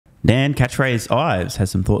Dan, catchphrase Ives,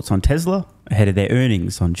 has some thoughts on Tesla ahead of their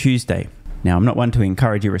earnings on Tuesday. Now, I'm not one to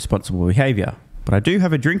encourage irresponsible behaviour, but I do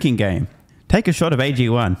have a drinking game. Take a shot of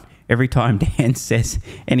AG1 every time Dan says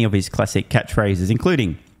any of his classic catchphrases,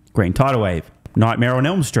 including Green Tidal Wave, Nightmare on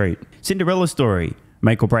Elm Street, Cinderella Story,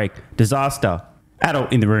 Make or Break, Disaster,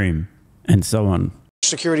 Adult in the Room, and so on.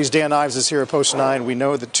 Securities Dan Ives is here at Post 9. We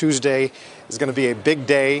know that Tuesday is going to be a big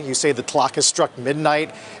day. You say the clock has struck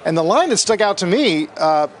midnight. And the line that stuck out to me,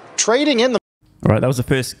 trading in the... All right, that was the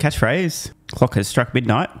first catchphrase. Clock has struck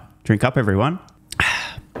midnight. Drink up, everyone.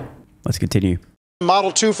 Let's continue.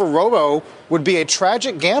 Model 2 for Robo would be a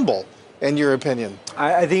tragic gamble, in your opinion.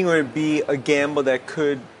 I think it would be a gamble that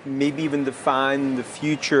could maybe even define the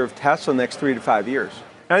future of Tesla next 3 to 5 years.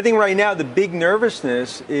 And I think right now the big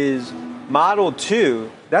nervousness is Model 2.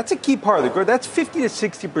 That's a key part of the growth. That's 50 to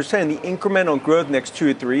 60% the incremental growth next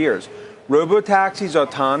 2 to 3 years. Robotaxis,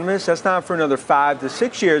 autonomous, that's not for another 5 to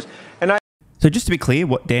 6 years. So just to be clear,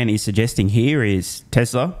 what Dan is suggesting here is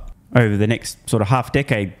Tesla, over the next sort of half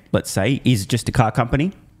decade, let's say, is just a car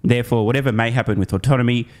company. Therefore, whatever may happen with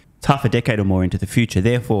autonomy, it's half a decade or more into the future.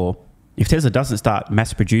 Therefore, if Tesla doesn't start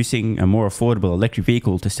mass producing a more affordable electric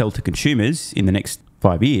vehicle to sell to consumers in the next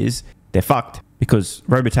 5 years, they're fucked, because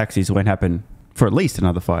robotaxis won't happen for at least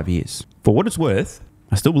another 5 years. For what it's worth,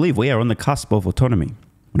 I still believe we are on the cusp of autonomy.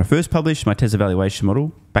 When I first published my Tesla valuation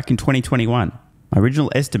model back in 2021, my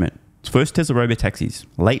original estimate was first Tesla robotaxis,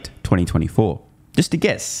 late 2024. Just a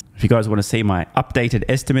guess. If you guys want to see my updated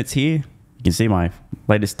estimates here, you can see my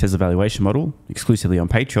latest Tesla valuation model exclusively on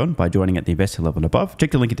Patreon by joining at the investor level and above.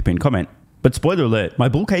 Check the link in the pinned comment. But spoiler alert, my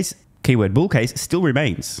bull case, keyword bull case, still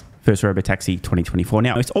remains first robotaxi 2024.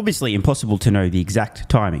 Now, it's obviously impossible to know the exact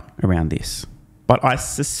timing around this, but I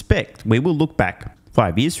suspect we will look back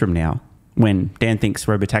 5 years from now when Dan thinks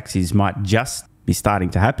robotaxis might just be starting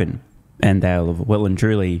to happen, and they'll have well and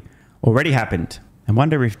truly already happened, and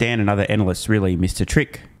wonder if Dan and other analysts really missed a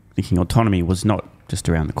trick, thinking autonomy was not just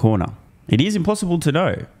around the corner. It is impossible to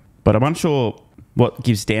know, but I'm unsure what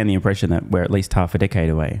gives Dan the impression that we're at least half a decade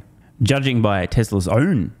away. Judging by Tesla's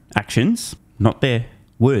own actions, not their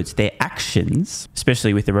words, their actions,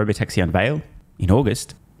 especially with the robotaxi unveil in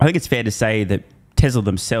August, I think it's fair to say that Tesla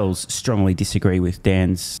themselves strongly disagree with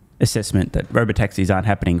Dan's assessment that robotaxis aren't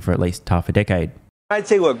happening for at least half a decade. I'd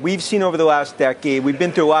say, look, we've seen over the last decade, we've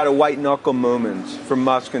been through a lot of white knuckle moments from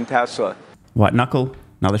Musk and Tesla. White knuckle,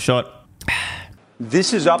 another shot.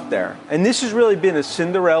 This is up there. And this has really been a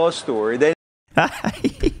Cinderella story.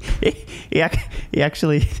 he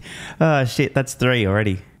actually, shit, that's 3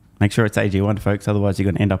 already. Make sure it's AG1, folks, otherwise you're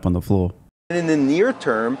going to end up on the floor. And in the near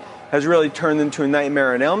term, has really turned into a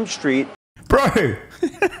nightmare on Elm Street. Bro!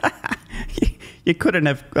 You couldn't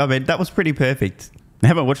have, I mean, that was pretty perfect. I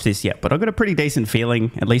haven't watched this yet, but I've got a pretty decent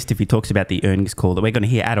feeling, at least if he talks about the earnings call, that we're going to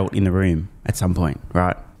hear adult in the room at some point,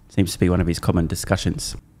 right? Seems to be one of his common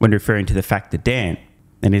discussions when referring to the fact that Dan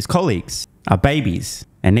and his colleagues are babies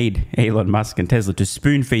and need Elon Musk and Tesla to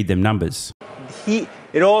spoon feed them numbers.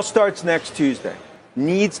 It all starts next Tuesday.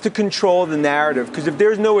 Needs to control the narrative, because if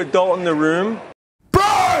there's no adult in the room...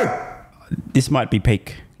 Bro! This might be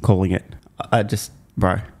peak calling it.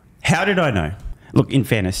 Bro, how did I know? Look, in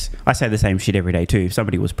fairness, I say the same shit every day too. If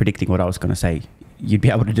somebody was predicting what I was going to say, you'd be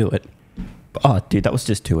able to do it. But, oh, dude, that was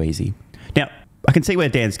just too easy. Now, I can see where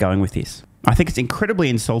Dan's going with this. I think it's incredibly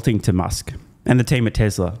insulting to Musk and the team at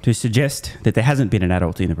Tesla to suggest that there hasn't been an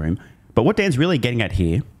adult in the room. But what Dan's really getting at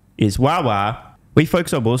here is, we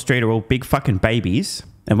folks on Wall Street are all big fucking babies,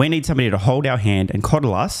 and we need somebody to hold our hand and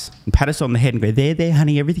coddle us and pat us on the head and go, there,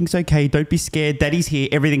 honey, everything's okay. Don't be scared. Daddy's here.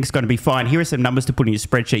 Everything's going to be fine. Here are some numbers to put in your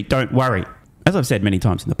spreadsheet. Don't worry. As I've said many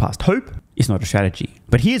times in the past, hope is not a strategy.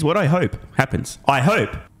 But here's what I hope happens. I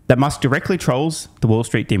hope that Musk directly trolls the Wall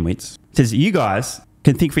Street dimwits. Says, you guys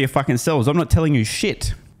can think for your fucking selves. I'm not telling you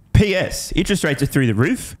shit. P.S. Interest rates are through the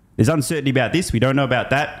roof. There's uncertainty about this. We don't know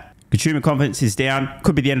about that. Consumer confidence is down.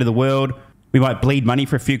 Could be the end of the world. We might bleed money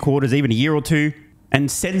for a few quarters, even a year or two.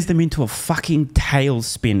 And sends them into a fucking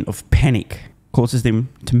tailspin of panic. Causes them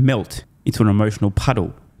to melt into an emotional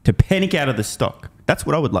puddle. To panic out of the stock. That's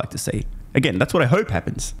what I would like to see. Again, that's what I hope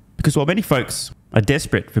happens. Because while many folks are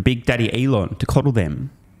desperate for Big Daddy Elon to coddle them,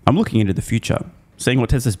 I'm looking into the future, seeing what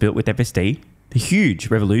Tesla's built with FSD, the huge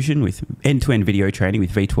revolution with end-to-end video training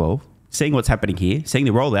with V12, seeing what's happening here, seeing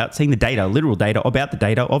the rollout, seeing the data, literal data about the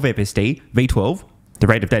data of FSD, V12, the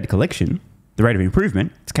rate of data collection, the rate of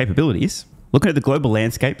improvement, its capabilities, looking at the global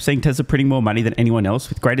landscape, seeing Tesla printing more money than anyone else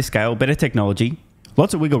with greater scale, better technology,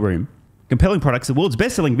 lots of wiggle room, compelling products, the world's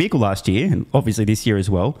best-selling vehicle last year, and obviously this year as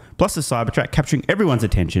well, plus the Cybertruck capturing everyone's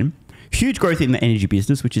attention, huge growth in the energy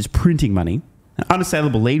business, which is printing money, an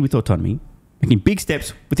unassailable lead with autonomy, making big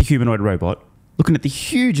steps with the humanoid robot, looking at the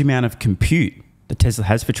huge amount of compute that Tesla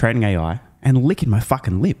has for training AI, and licking my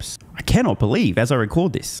fucking lips. I cannot believe, as I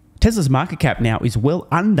record this, Tesla's market cap now is well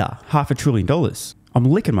under $500 billion. I'm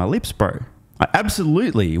licking my lips, bro. I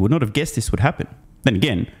absolutely would not have guessed this would happen. Then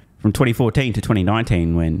again, from 2014 to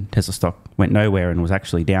 2019, when Tesla stock went nowhere and was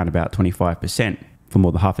actually down about 25% for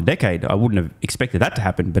more than half a decade, I wouldn't have expected that to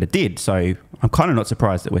happen, but it did. So I'm kind of not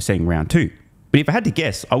surprised that we're seeing round two. But if I had to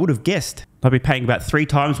guess, I would have guessed I'd be paying about 3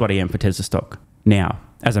 times what I am for Tesla stock now,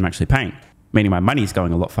 as I'm actually paying, meaning my money's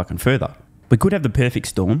going a lot fucking further. We could have the perfect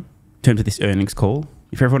storm in terms of this earnings call.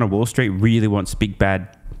 If everyone on Wall Street really wants big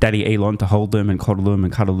bad daddy Elon to hold them and coddle them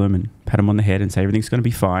and cuddle them and pat them on the head and say everything's going to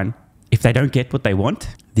be fine, if they don't get what they want,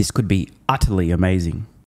 this could be utterly amazing.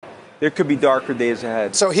 There could be darker days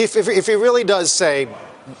ahead. So if he really does say,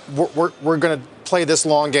 we're going to play this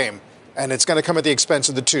long game, and it's going to come at the expense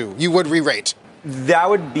of the two, you would re-rate? That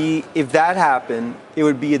would be, if that happened, it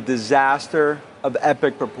would be a disaster of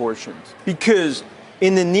epic proportions. Because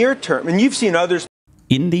in the near term, and you've seen others.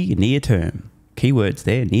 In the near term. Keywords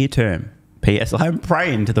there, near term. P.S. I'm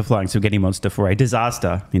praying to the flying spaghetti monster for a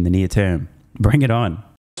disaster in the near term. Bring it on.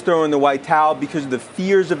 Throwing the white towel because of the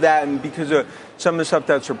fears of that and because of some of the stuff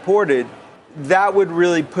that's reported, that would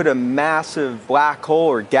really put a massive black hole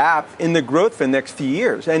or gap in the growth for the next few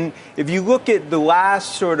years. And if you look at the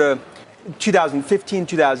last sort of 2015,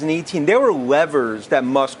 2018, there were levers that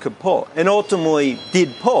Musk could pull and ultimately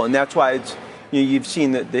did pull. And that's why it's, you've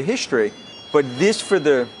seen the history. But this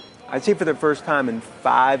I'd say for the first time in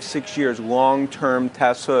 5-6 years, long-term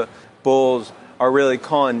Tesla bulls are really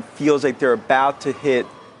feels like they're about to hit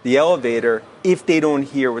the elevator if they don't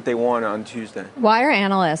hear what they want on Tuesday. Why are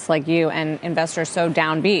analysts like you and investors so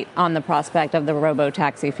downbeat on the prospect of the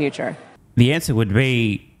Robotaxi future? The answer would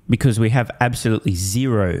be because we have absolutely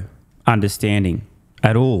zero understanding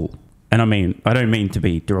at all. And I don't mean to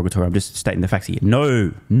be derogatory, I'm just stating the facts here.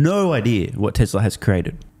 No idea what Tesla has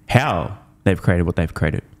created, how they've created what they've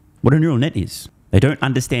created, what a neural net is. They don't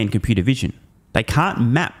understand computer vision. They can't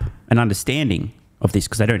map an understanding of this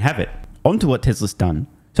because they don't have it onto what Tesla's done.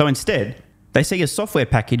 So instead, they see a software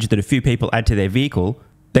package that a few people add to their vehicle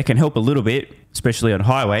that can help a little bit, especially on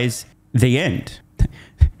highways. The end.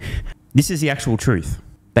 This is the actual truth.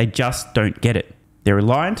 They just don't get it. They're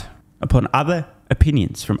reliant upon other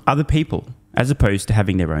opinions from other people as opposed to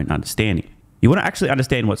having their own understanding. You want to actually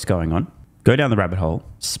understand what's going on? Go down the rabbit hole,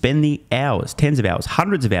 spend the hours, tens of hours,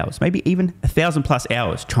 hundreds of hours, maybe even 1,000+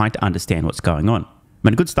 hours trying to understand what's going on.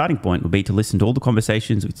 And a good starting point would be to listen to all the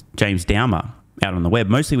conversations with James Dowmer out on the web,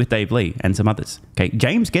 mostly with Dave Lee and some others. Okay,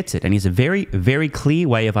 James gets it, and he has a very, very clear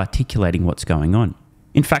way of articulating what's going on.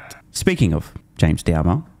 In fact, speaking of James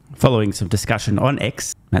Dowmer, following some discussion on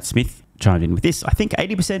X, Matt Smith chimed in with this. I think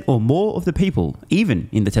 80% or more of the people, even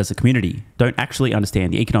in the Tesla community, don't actually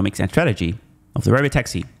understand the economics and strategy of the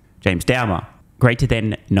Robotaxi. James Dowmer, greater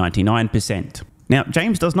than 99%. Now,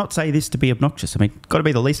 James does not say this to be obnoxious. I mean, got to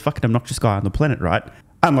be the least fucking obnoxious guy on the planet, right?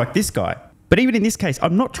 Unlike this guy. But even in this case,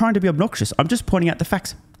 I'm not trying to be obnoxious. I'm just pointing out the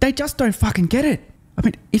facts. They just don't fucking get it. I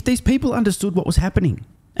mean, if these people understood what was happening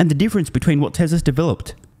and the difference between what Tesla's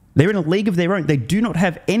developed, they're in a league of their own. They do not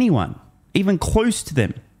have anyone even close to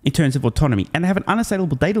them in terms of autonomy, and they have an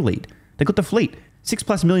unassailable data lead. They've got the fleet,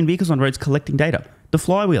 6+ million vehicles on roads collecting data, the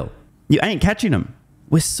flywheel. You ain't catching them.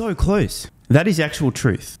 We're so close. That is the actual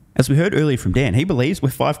truth. As we heard earlier from Dan, he believes we're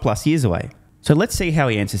 5+ years away. So let's see how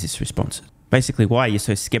he answers this response. Basically, why are you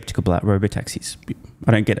so skeptical about robotaxis?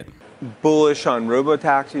 I don't get it. Bullish on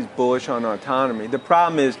robotaxis, bullish on autonomy. The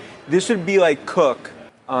problem is, this would be like Cook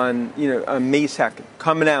on May 2nd,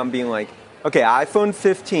 coming out and being like, okay, iPhone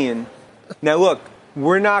 15. Now look,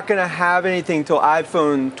 we're not going to have anything till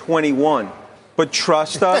iPhone 21, but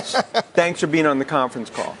trust us. Thanks for being on the conference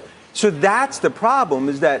call. So that's the problem,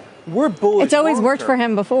 is that we're bullish. It's always worked for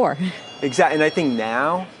him before. Exactly. And I think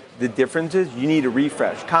now the difference is you need a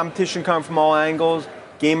refresh. Competition coming from all angles.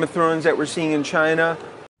 Game of Thrones that we're seeing in China.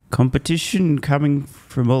 Competition coming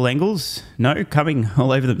from all angles? No, coming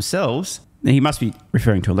all over themselves. He must be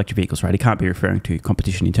referring to electric vehicles, right? He can't be referring to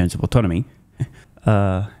competition in terms of autonomy.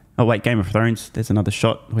 Oh wait, Game of Thrones, there's another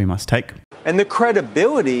shot we must take. And the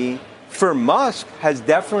credibility for Musk has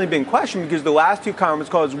definitely been questioned, because the last 2 conference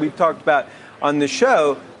calls we've talked about on the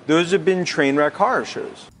show, those have been train wreck horror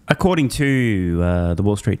shows. According to the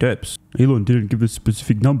Wall Street Derps, Elon didn't give us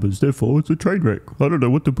specific numbers, therefore it's a train wreck. I don't know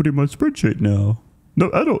what to put in my spreadsheet now. No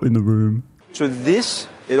adult in the room. So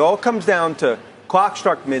it all comes down to clock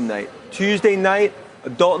struck midnight. Tuesday night,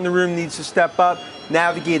 adult in the room needs to step up,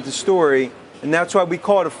 navigate the story, and that's why we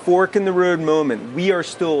call it a fork in the road moment. We are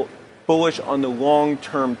still bullish on the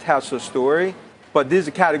long-term Tesla story. but this is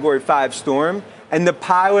a Category 5 storm, and the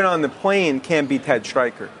pilot on the plane can't be Ted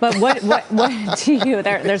Stryker. But what do you,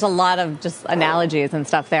 there's a lot of just analogies and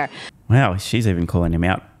stuff there. Wow, she's even calling him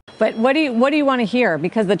out. But what do you want to hear?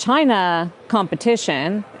 Because the China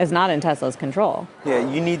competition is not in Tesla's control.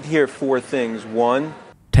 Yeah, you need to hear 4 things. 1,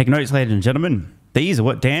 take notes, ladies and gentlemen. These are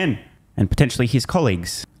what Dan and potentially his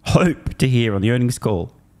colleagues hope to hear on the earnings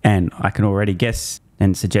call. And I can already guess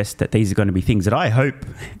and suggest that these are going to be things that I hope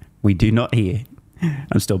we do not hear.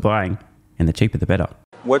 I'm still buying, and the cheaper the better.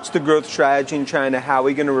 what's the growth strategy in China? How are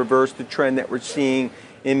we going to reverse the trend that we're seeing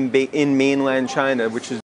in mainland China,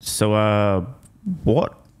 which is... So,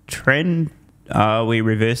 what trend are we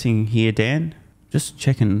reversing here, Dan? Just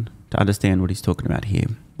checking to understand what he's talking about here.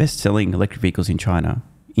 Best-selling electric vehicles in China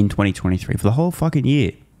in 2023 for the whole fucking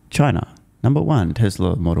year. China, number 1,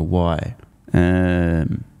 Tesla Model Y.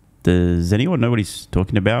 Does anyone know what he's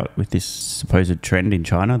talking about with this supposed trend in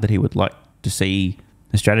China that he would like to see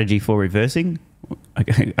a strategy for reversing?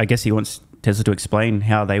 I guess he wants Tesla to explain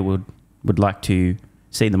how they would like to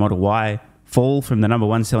see the Model Y fall from the number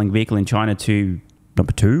 1 selling vehicle in China to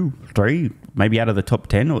number 2, 3, maybe out of the top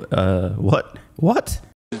 10. What?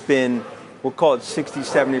 It's been, we'll call it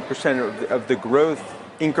 60-70% of the growth,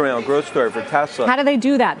 incremental growth story for Tesla. How do they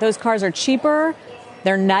do that? Those cars are cheaper.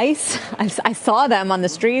 They're nice. I saw them on the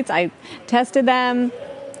streets. I tested them.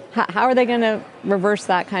 How are they going to reverse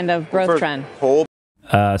that kind of growth trend?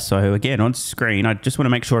 So again, on screen, I just want to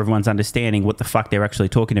make sure everyone's understanding what the fuck they're actually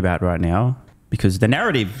talking about right now, because the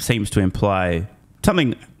narrative seems to imply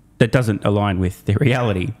something that doesn't align with the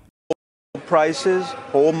reality. Prices,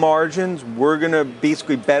 whole margins, we're going to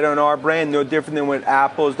basically bet on our brand, no different than what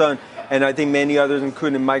Apple has done, and I think many others,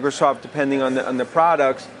 including Microsoft, depending on the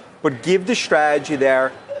products. But give the strategy there.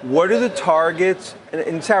 What are the targets?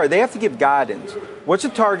 And Sarah, they have to give guidance. What's the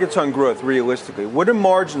targets on growth realistically? What do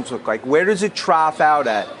margins look like? Where does it trough out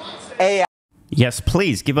at? AI. Yes,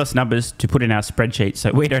 please give us numbers to put in our spreadsheet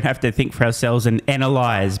so we don't have to think for ourselves and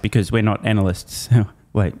analyze because we're not analysts.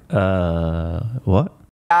 Wait, what?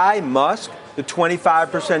 AI, Musk, the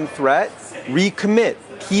 25% threat, recommit,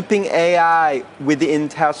 keeping AI within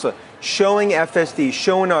Tesla, showing FSD,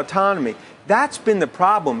 showing autonomy. That's been the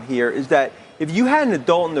problem here, is that if you had an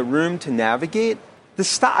adult in the room to navigate, the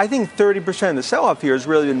stock, I think 30% of the sell-off here has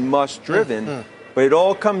really been Musk-driven, but it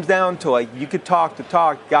all comes down to, like, you could talk the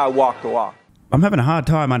talk, you gotta walk the walk. I'm having a hard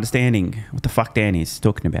time understanding what the fuck Dan is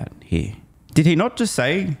talking about here. Did he not just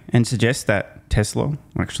say and suggest that Tesla,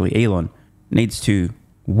 or actually Elon, needs to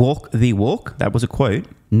walk the walk? That was a quote,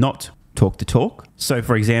 not talk the talk. So,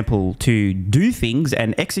 for example, to do things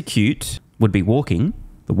and execute would be walking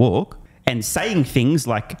the walk, and saying things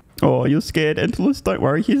like, oh, you're scared, Analyst, don't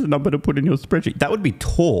worry, here's a number to put in your spreadsheet. That would be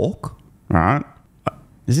talk, right?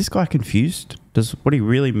 Is this guy confused? Does what he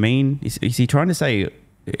really mean? Is he trying to say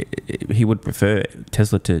he would prefer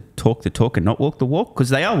Tesla to talk the talk and not walk the walk? Because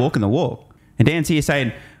they are walking the walk. And Dan's here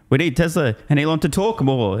saying, we need Tesla and Elon to talk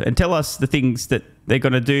more and tell us the things that they're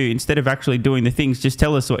going to do. Instead of actually doing the things, just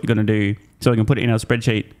tell us what you're going to do so we can put it in our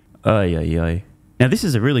spreadsheet. Now, this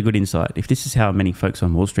is a really good insight. If this is how many folks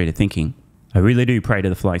on Wall Street are thinking, I really do pray to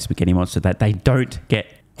the flying spaghetti monster that they don't get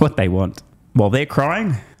what they want. While they're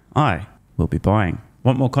crying, I will be buying.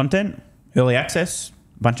 Want more content? Early access?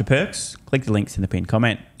 Bunch of perks? Click the links in the pinned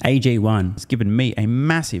comment. AG1 has given me a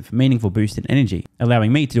massive, meaningful boost in energy,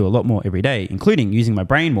 allowing me to do a lot more every day, including using my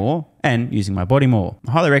brain more and using my body more.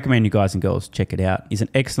 I highly recommend you guys and girls check it out. It's an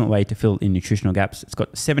excellent way to fill in nutritional gaps. It's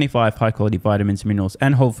got 75 high-quality vitamins, minerals,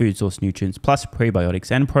 and whole food source nutrients, plus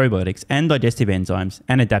prebiotics and probiotics and digestive enzymes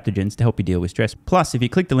and adaptogens to help you deal with stress. Plus, if you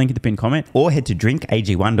click the link in the pinned comment or head to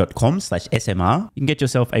drinkag1.com/SMR, you can get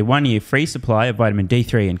yourself a 1-year free supply of vitamin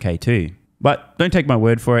D3 and K2. But don't take my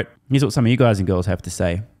word for it. Here's what some of you guys and girls have to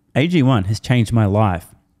say. AG1 has changed my life.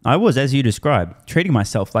 I was, as you described, treating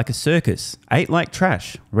myself like a circus, ate like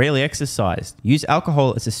trash, rarely exercised, used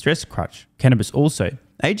alcohol as a stress crutch, cannabis also.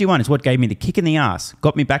 AG1 is what gave me the kick in the ass,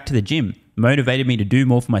 got me back to the gym, motivated me to do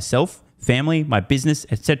more for myself, family, my business,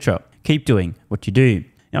 etc. Keep doing what you do.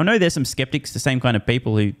 Now, I know there's some skeptics, the same kind of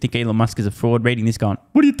people who think Elon Musk is a fraud, reading this going,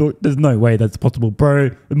 what do you thought? There's no way that's possible, bro.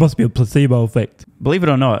 It must be a placebo effect. Believe it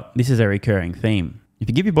or not, this is a recurring theme. If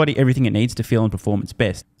you give your body everything it needs to feel and perform its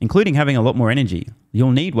best, including having a lot more energy,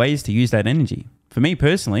 you'll need ways to use that energy. For me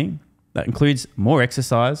personally, that includes more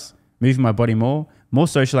exercise, moving my body more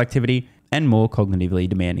social activity, and more cognitively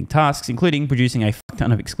demanding tasks, including producing a fuck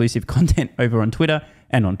ton of exclusive content over on Twitter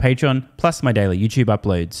and on Patreon, plus my daily YouTube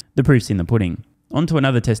uploads. The proof's in the pudding. On to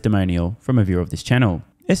another testimonial from a viewer of this channel.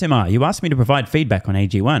 SMR, you asked me to provide feedback on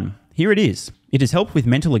AG1. Here it is. It has helped with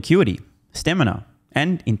mental acuity, stamina,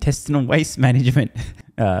 and intestinal waste management.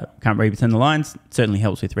 Can't read between the lines. Certainly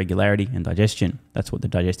helps with regularity and digestion. That's what the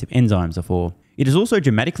digestive enzymes are for. It has also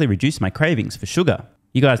dramatically reduced my cravings for sugar.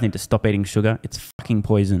 You guys need to stop eating sugar. It's fucking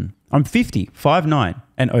poison. I'm 50, 5'9",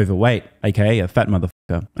 and overweight, aka a fat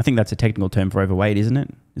motherfucker. I think that's a technical term for overweight, isn't it?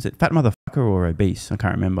 Is it fat motherfucker or obese? I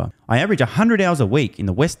can't remember. I average 100 hours a week in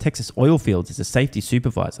the West Texas oil fields as a safety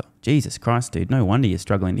supervisor. Jesus Christ, dude. No wonder you're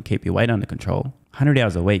struggling to keep your weight under control. 100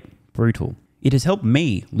 hours a week. Brutal. It has helped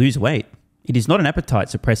me lose weight. It is not an appetite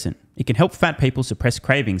suppressant. It can help fat people suppress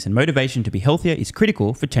cravings, and motivation to be healthier is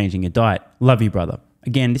critical for changing your diet. Love you, brother.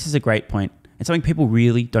 Again, this is a great point. It's something people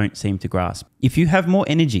really don't seem to grasp. If you have more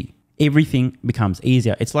energy, everything becomes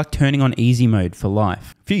easier. It's like turning on easy mode for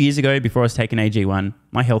life. A few years ago, before I was taking AG1,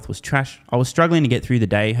 my health was trash. I was struggling to get through the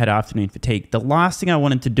day, had afternoon fatigue. The last thing I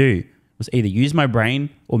wanted to do was either use my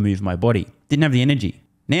brain or move my body. Didn't have the energy.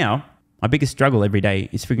 Now, my biggest struggle every day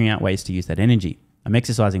is figuring out ways to use that energy. I'm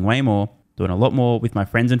exercising way more, doing a lot more with my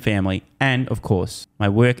friends and family, and of course, my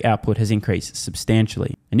work output has increased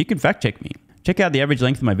substantially. And you can fact check me. Check out the average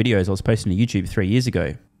length of my videos I was posting to YouTube 3 years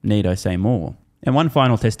ago. Need I say more? And one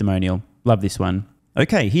final testimonial. Love this one.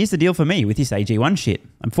 Okay, here's the deal for me with this AG1 shit.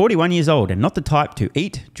 I'm 41 years old and not the type to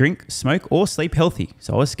eat, drink, smoke, or sleep healthy,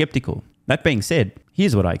 so I was skeptical. That being said,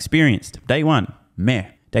 here's what I experienced. Day 1, meh.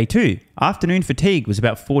 Day 2, afternoon fatigue was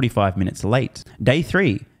about 45 minutes late. Day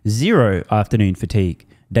 3, 0 afternoon fatigue.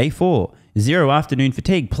 Day 4, 0 afternoon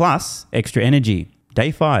fatigue plus extra energy. Day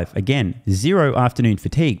 5, again, 0 afternoon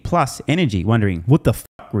fatigue plus energy, wondering, what the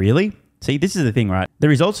fuck, really? See, this is the thing, right? The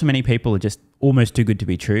results for many people are just almost too good to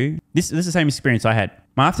be true. This is the same experience I had.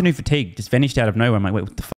 My afternoon fatigue just vanished out of nowhere. I'm like, wait,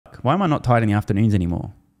 what the fuck? Why am I not tired in the afternoons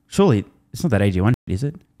anymore? Surely, it's not that AG1 shit, is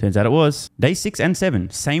it? Turns out it was. Day 6 and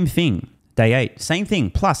 7, same thing. Day 8, same thing.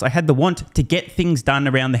 Plus, I had the want to get things done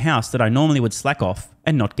around the house that I normally would slack off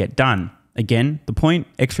and not get done. Again, the point,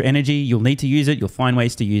 extra energy, you'll need to use it, you'll find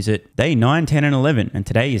ways to use it. Day 9, 10, and 11, and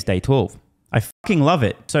today is day 12. I fucking love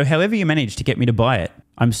it. So however you managed to get me to buy it,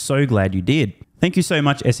 I'm so glad you did. Thank you so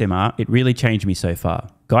much, SMR. It really changed me so far.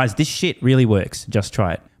 Guys, this shit really works. Just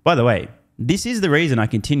try it. By the way, this is the reason I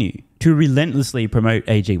continue to relentlessly promote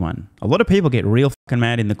AG1. A lot of people get real fucking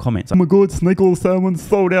mad in the comments. Oh my God, Snake Oil Salmon's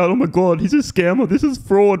sold out. Oh my God, he's a scammer. This is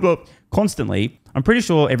fraud. But constantly, I'm pretty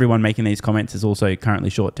sure everyone making these comments is also currently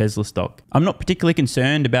short Tesla stock. I'm not particularly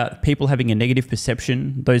concerned about people having a negative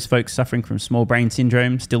perception, those folks suffering from small brain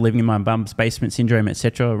syndrome, still living in my bum's basement syndrome,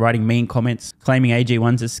 etc., writing mean comments, claiming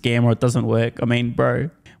AG1's a scam or it doesn't work. I mean, bro,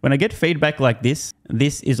 when I get feedback like this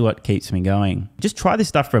is what keeps me going. Just try this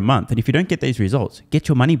stuff for a month, and if you don't get these results, get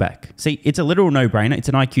your money back. See, it's a literal no-brainer. It's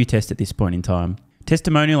an IQ test at this point in time.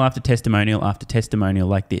 Testimonial after testimonial after testimonial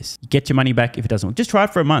like this. Get your money back if it doesn't work. Just try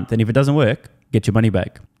it for a month, and if it doesn't work, get your money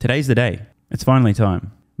back. Today's the day. It's finally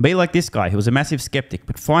time. Be like this guy who was a massive skeptic,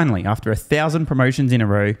 but finally, after 1,000 promotions in a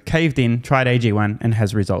row, caved in, tried AG1, and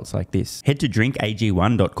has results like this. Head to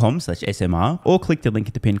drinkag1.com/SMR or click the link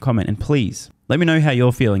at the pinned comment, and please, let me know how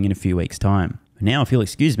you're feeling in a few weeks' time. Now, if you'll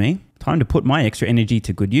excuse me, time to put my extra energy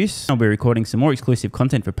to good use. I'll be recording some more exclusive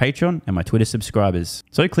content for Patreon and my Twitter subscribers.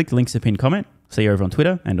 So click the links at the pinned comment. See you over on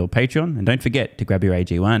Twitter and or Patreon, and don't forget to grab your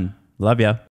AG1. Love ya.